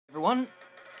everyone,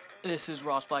 this is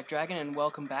RaustBD and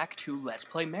welcome back to Let's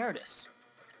Play Meritous.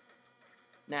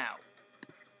 Now,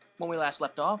 when we last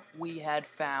left off, we had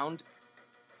found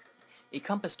a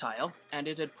compass tile, and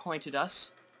it had pointed us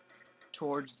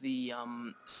towards the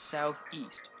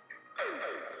southeast.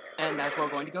 And that's where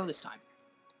we're going to go this time.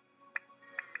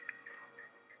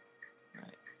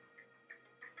 Right.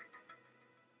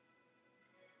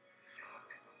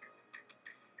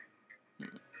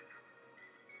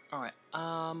 Alright,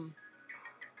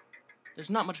 there's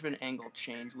not much of an angle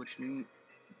change, which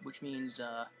means,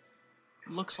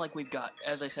 looks like we've got,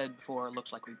 as I said before,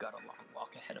 looks like we've got a long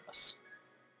walk ahead of us.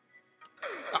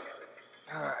 Oh.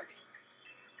 Alright.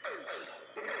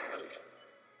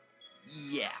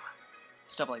 Yeah.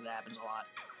 Stuff like that happens a lot.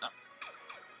 Oh.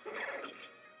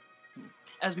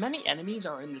 As many enemies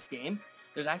are in this game,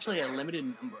 there's actually a limited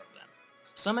number of them.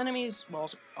 Some enemies will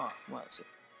also... Oh, well, let's see.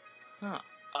 Huh.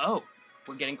 Oh,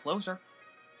 we're getting closer.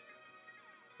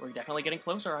 We're definitely getting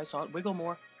closer. I saw it wiggle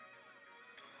more.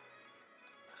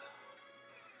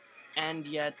 And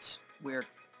yet, we're...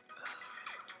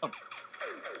 Oh.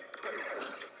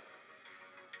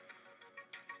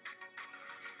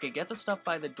 Okay, get the stuff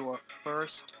by the door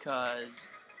first, because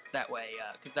that way,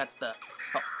 because that's the...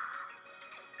 Oh.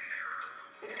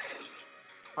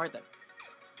 Alright then.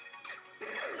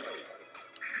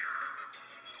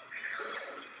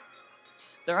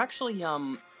 There are actually,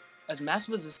 as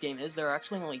massive as this game is, there are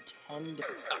actually only 10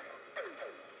 different...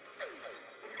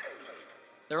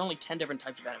 There are only 10 different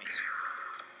types of enemies.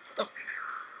 Oh.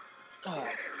 Oh.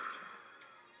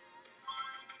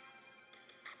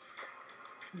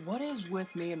 What is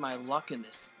with me and my luck in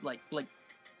this? Like,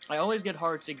 I always get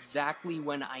hearts exactly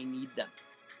when I need them.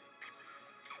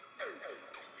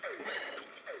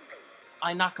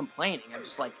 I'm not complaining, I'm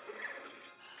just like...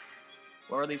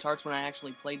 Where are these hearts when I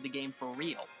actually played the game for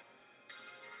real?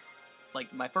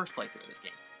 Like, my first playthrough of this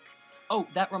game. Oh,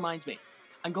 that reminds me.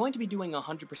 I'm going to be doing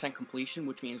 100% completion,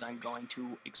 which means I'm going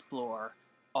to explore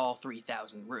all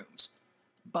 3,000 rooms.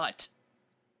 But,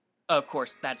 of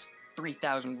course, that's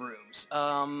 3,000 rooms.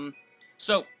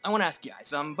 So, I want to ask you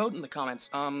guys, vote in the comments,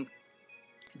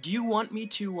 do you want me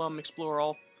to, explore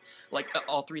all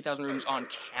 3,000 rooms on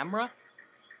camera?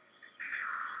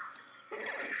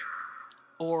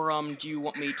 Or, do you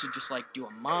want me to just, do a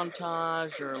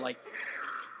montage, or,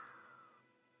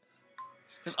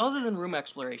 Because other than room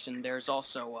exploration, there's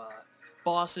also,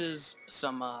 bosses,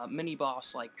 some,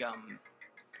 mini-boss, like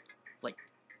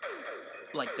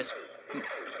this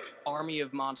army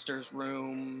of monsters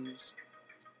rooms.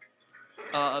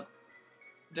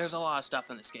 There's a lot of stuff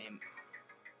in this game.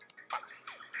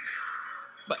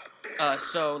 But,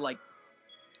 so,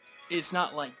 it's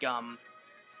not like, the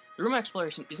room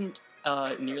exploration isn't,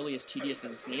 nearly as tedious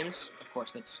as it seems. Of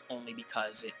course, that's only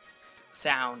because it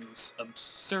sounds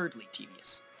absurdly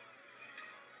tedious.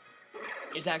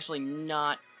 It's actually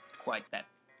not quite that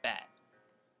bad.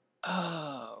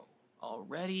 Oh,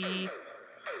 already...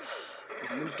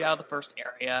 We moved out of the first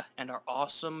area, and our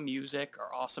awesome music,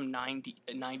 our awesome 90s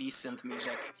synth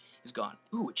music is gone.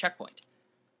 Ooh, a checkpoint.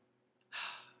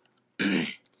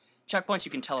 Checkpoints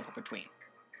you can teleport between.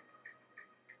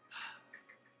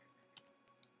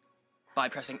 By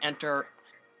pressing enter,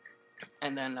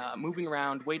 and then moving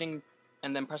around, waiting,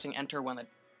 and then pressing enter when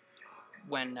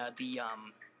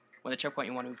the checkpoint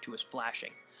you want to move to is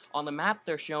flashing. On the map,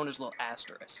 they're shown as little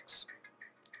asterisks.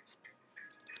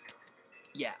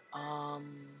 Yeah,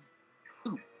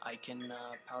 ooh, I can,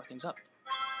 power things up.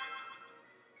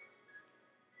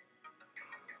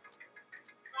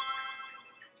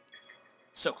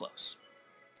 So close.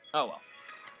 Oh well.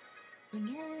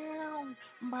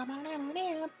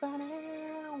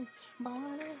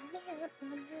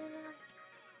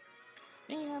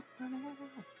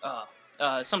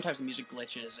 Sometimes the music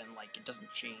glitches and, it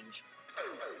doesn't change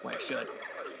when it should.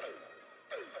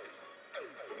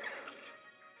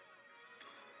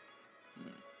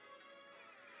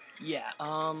 Yeah,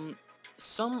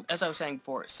 as I was saying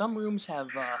before, some rooms have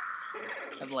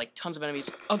tons of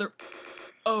enemies.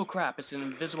 Oh crap, it's an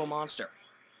invisible monster.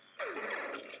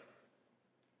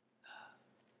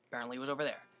 Apparently it was over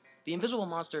there. The invisible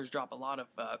monsters drop a lot of,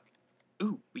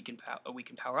 ooh, we can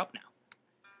power up now.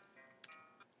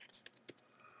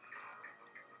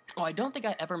 Oh, I don't think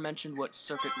I ever mentioned what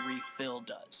Circuit Refill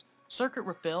does. Circuit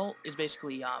Refill is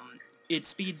basically, it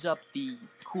speeds up the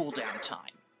cooldown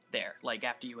time there,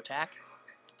 after you attack.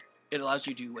 It allows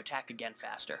you to attack again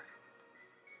faster.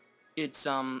 It's,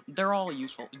 they're all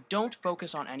useful. Don't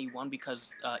focus on any one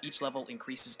because, each level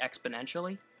increases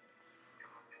exponentially.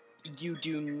 You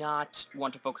do not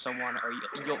want to focus on one or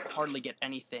you'll hardly get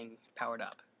anything powered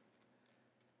up.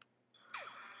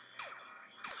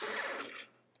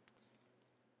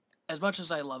 as much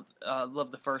as I love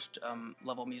the first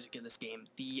level music in this game,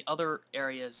 the other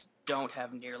areas don't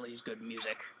have nearly as good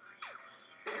music.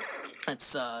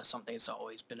 It's something that's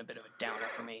always been a bit of a downer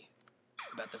for me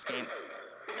about this game.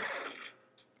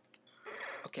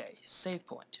 Okay, save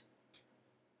point.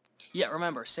 Yeah,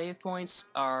 remember, save points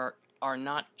are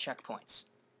not checkpoints.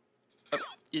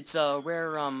 It's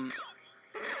where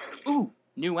ooh,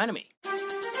 new enemy.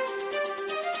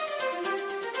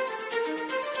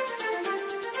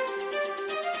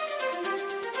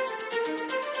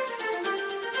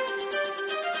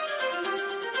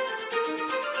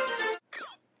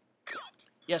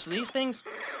 Yeah, so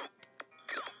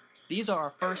these are our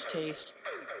first taste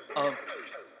of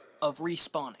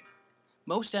respawning.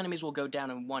 Most enemies will go down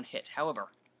in one hit. However,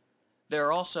 there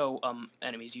are also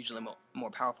enemies, usually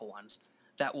more powerful ones,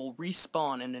 that will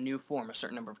respawn in a new form a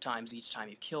certain number of times each time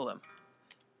you kill them.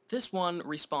 This one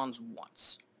respawns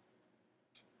once.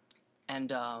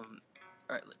 And,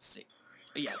 alright, let's see.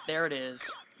 Yeah, there it is.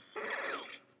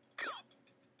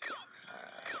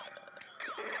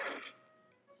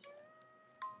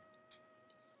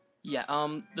 Yeah,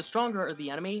 the stronger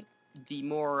the enemy, the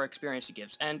more experience it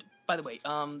gives. And, by the way,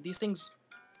 these things,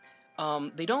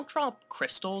 they don't drop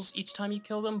crystals each time you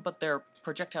kill them, but their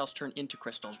projectiles turn into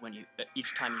crystals when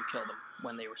each time you kill them,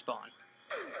 when they respawn.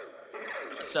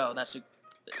 So, that's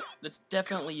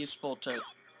definitely useful to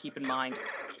keep in mind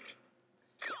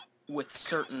with a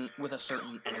certain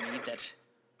enemy that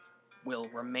will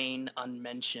remain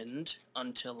unmentioned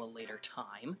until a later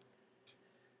time.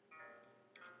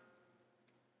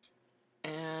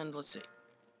 And let's see. If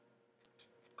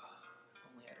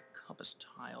only I had a compass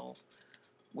tile.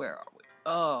 Where are we?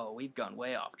 Oh, we've gone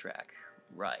way off track.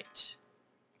 Right.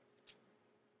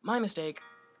 My mistake.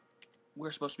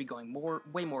 We're supposed to be going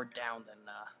way more down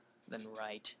than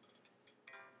right.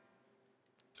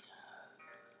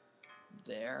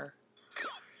 There.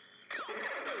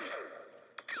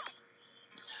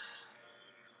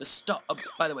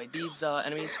 By the way, these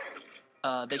enemies,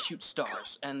 they shoot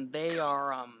stars, and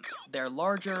they're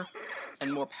larger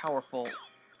and more powerful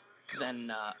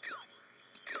than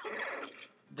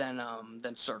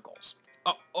circles.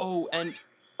 Oh, and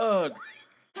ugh.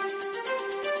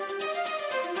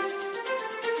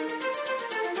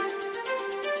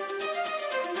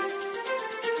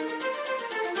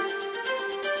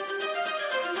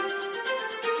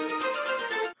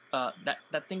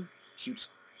 That thing shoots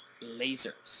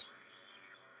lasers.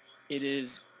 It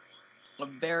is a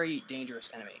very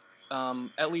dangerous enemy.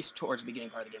 At least towards the beginning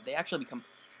part of the game.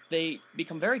 They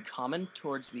become very common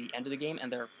towards the end of the game,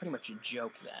 and they're pretty much a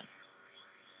joke then.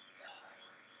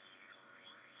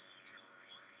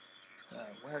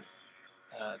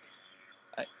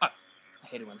 I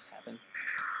hate it when this happens.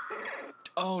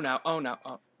 Oh no,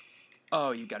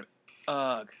 oh, you got it.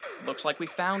 Ugh. Looks like we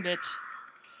found it.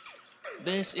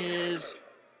 This is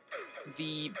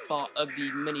the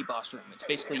mini boss room. It's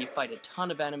basically you fight a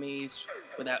ton of enemies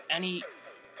without any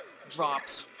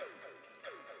drops.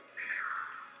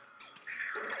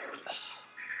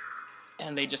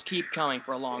 And they just keep coming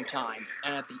for a long time.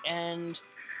 And at the end,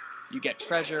 you get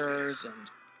treasures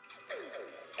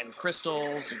and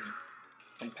crystals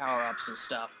and power-ups and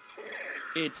stuff.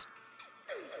 If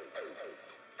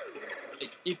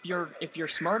you're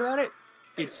smart about it,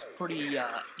 it's pretty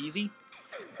easy.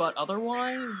 But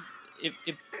otherwise, if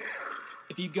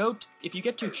you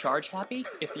get too charge happy,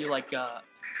 if you like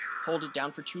hold it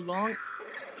down for too long,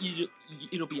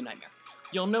 it'll be a nightmare.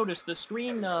 You'll notice the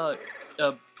screen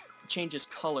changes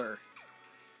color.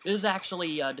 This is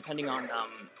actually depending on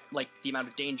like the amount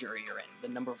of danger you're in, the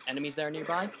number of enemies that are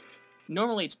nearby.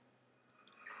 Normally it's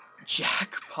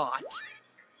jackpot.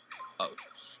 Oh,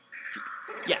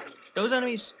 yeah. Those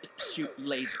enemies shoot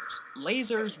lasers.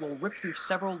 Lasers will rip through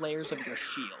several layers of your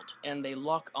shield, and they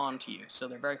lock onto you, so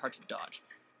they're very hard to dodge.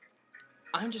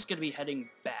 I'm just gonna be heading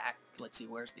back. Let's see,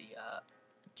 where's the,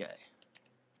 okay.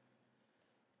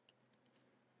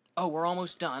 Oh, we're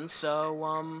almost done,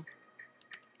 so,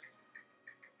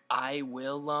 I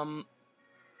will,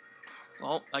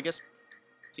 well, I guess,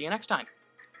 see you next time.